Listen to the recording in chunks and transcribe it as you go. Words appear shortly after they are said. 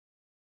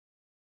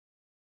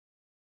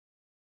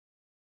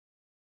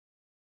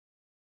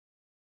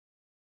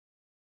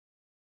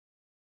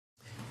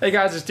Hey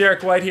guys, it's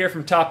Derek White here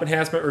from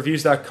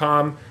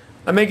TopEnhancementReviews.com.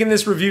 I'm making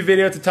this review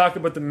video to talk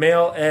about the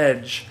male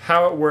edge,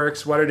 how it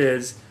works, what it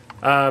is,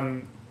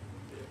 the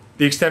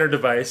extender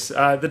device.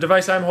 The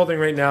device I'm holding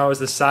right now is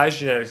the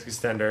SizeGenetics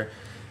extender.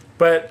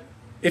 But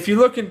if you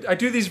look I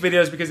do these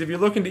videos because if you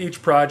look into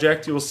each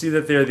project, you will see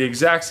that they're the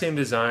exact same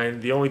design.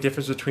 The only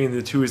difference between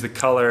the two is the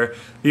color,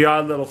 the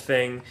odd little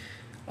thing.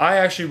 I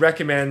actually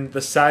recommend the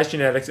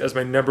SizeGenetics as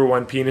my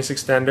 #1 penis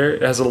extender.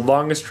 It has the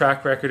longest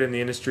track record in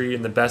the industry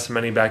and the best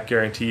money-back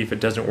guarantee if it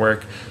doesn't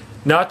work.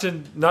 Not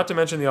to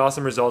mention the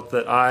awesome results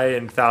that I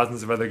and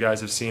thousands of other guys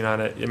have seen on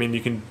it. I mean,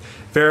 you can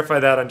verify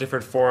that on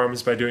different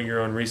forums by doing your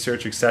own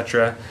research,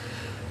 etc.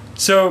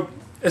 So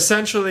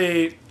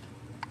essentially,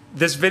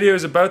 this video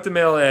is about the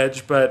male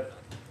edge, but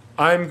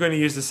I'm going to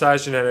use the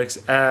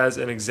SizeGenetics as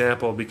an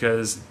example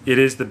because it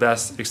is the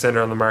best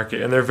extender on the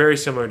market, and they're very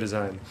similar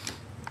design.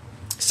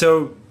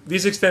 So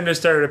these extenders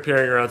started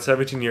appearing around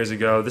 17 years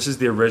ago. This is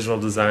the original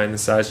design, the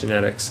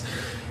SizeGenetics.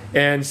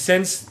 And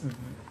since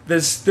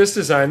this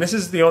design, this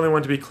is the only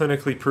one to be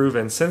clinically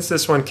proven. Since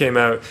this one came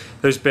out,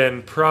 there's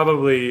been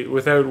probably,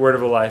 without word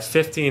of a lie,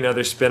 15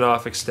 other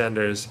spin-off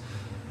extenders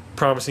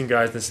promising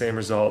guys the same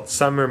result.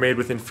 Some are made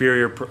with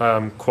inferior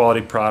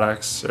quality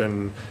products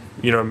and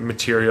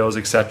materials,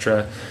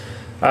 etc.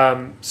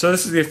 So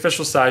this is the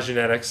official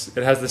SizeGenetics.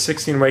 It has the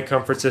 16-way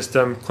comfort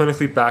system,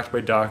 clinically backed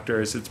by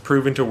doctors. It's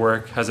proven to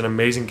work, has an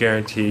amazing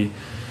guarantee.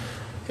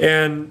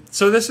 And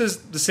so this is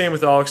the same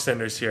with all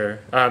extenders here.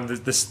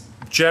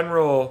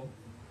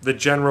 The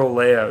general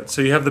layout.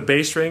 So you have the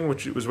base ring,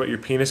 which is what your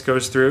penis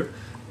goes through.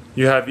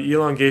 You have the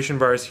elongation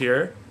bars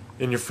here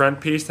in your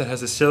front piece that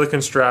has a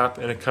silicone strap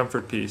and a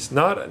comfort piece.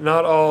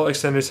 Not all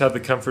extenders have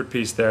the comfort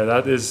piece there.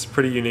 That is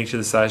pretty unique to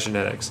the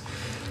SizeGenetics.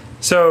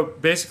 So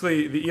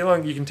basically,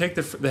 you can take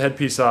the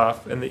headpiece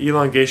off, and the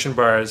elongation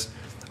bars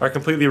are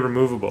completely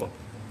removable.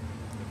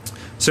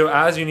 So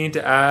as you need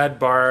to add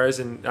bars,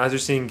 and as you're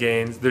seeing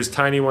gains, there's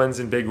tiny ones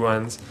and big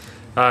ones.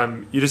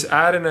 You just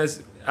add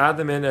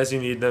them in as you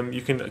need them.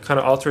 You can kind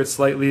of alter it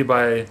slightly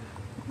by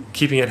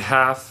keeping it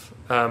half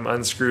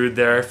unscrewed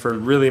there for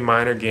really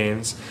minor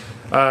gains.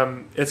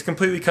 It's a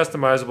completely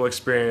customizable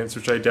experience,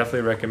 which I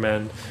definitely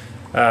recommend.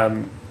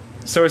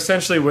 So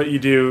essentially, what you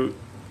do,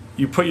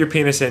 you put your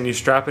penis in, you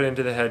strap it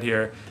into the head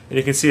here, and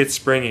you can see it's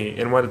springy.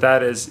 And what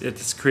that is,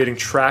 it's creating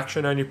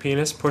traction on your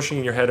penis,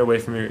 pushing your head of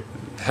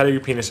your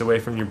penis away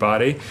from your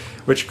body,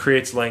 which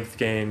creates length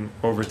gain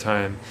over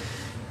time.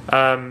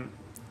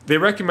 They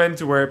recommend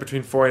to wear it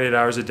between 4 and 8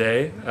 hours a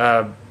day,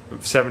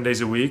 7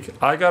 days a week.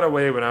 I got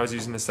away when I was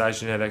using the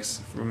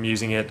SizeGenetics from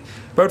using it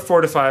about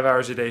 4 to 5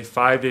 hours a day,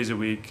 5 days a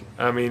week.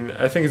 I mean,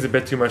 I think it's a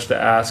bit too much to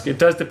ask. It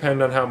does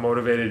depend on how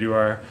motivated you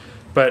are.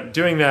 But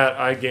doing that,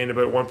 I gained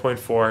about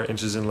 1.4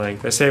 inches in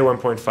length. I say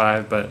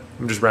 1.5, but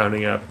I'm just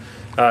rounding up,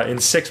 in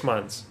 6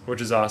 months, which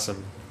is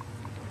awesome.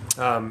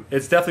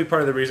 It's definitely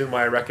part of the reason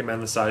why I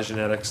recommend the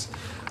SizeGenetics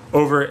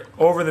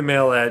over the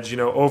male edge,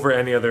 over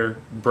any other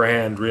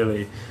brand,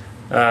 really.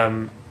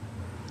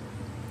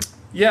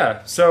 Yeah,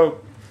 so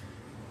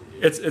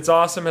it's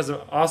awesome, has an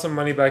awesome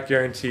money-back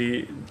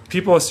guarantee.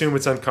 People assume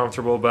it's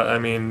uncomfortable, but I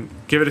mean,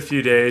 give it a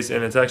few days,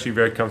 and it's actually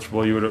very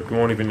comfortable. You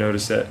won't even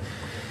notice it.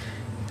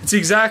 It's the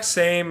exact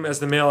same as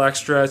the male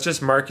extra. It's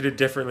just marketed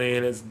differently,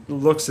 and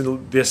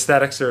the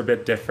aesthetics are a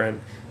bit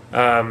different,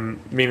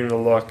 meaning the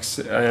looks.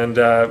 And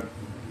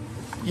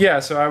yeah,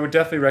 so I would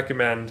definitely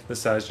recommend the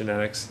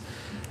SizeGenetics.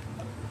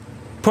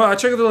 Check out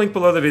the link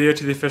below the video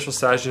to the official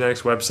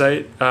SizeGenetics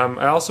website.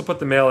 I also put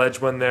the male edge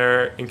one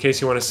there in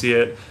case you want to see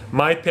it.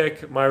 My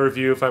pick, my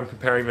review, if I'm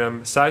comparing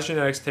them,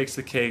 SizeGenetics takes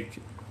the cake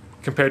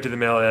compared to the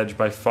male edge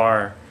by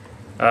far.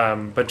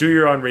 But do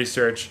your own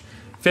research.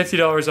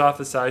 $50 off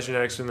the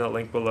SizeGenetics in that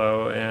link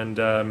below. And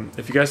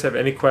if you guys have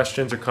any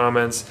questions or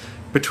comments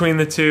between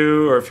the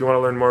two, or if you want to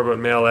learn more about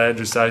male edge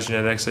or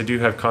SizeGenetics, I do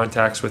have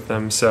contacts with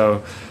them,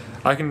 so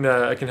I can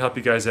help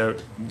you guys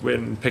out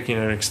when picking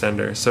an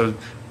extender. So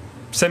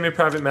send me a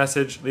private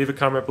message, leave a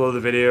comment below the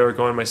video, or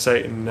go on my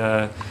site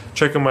and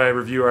check out my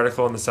review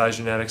article on the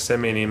SizeGenetics.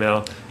 Send me an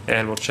email,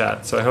 and we'll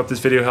chat. So I hope this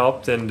video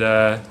helped, and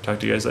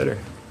talk to you guys later.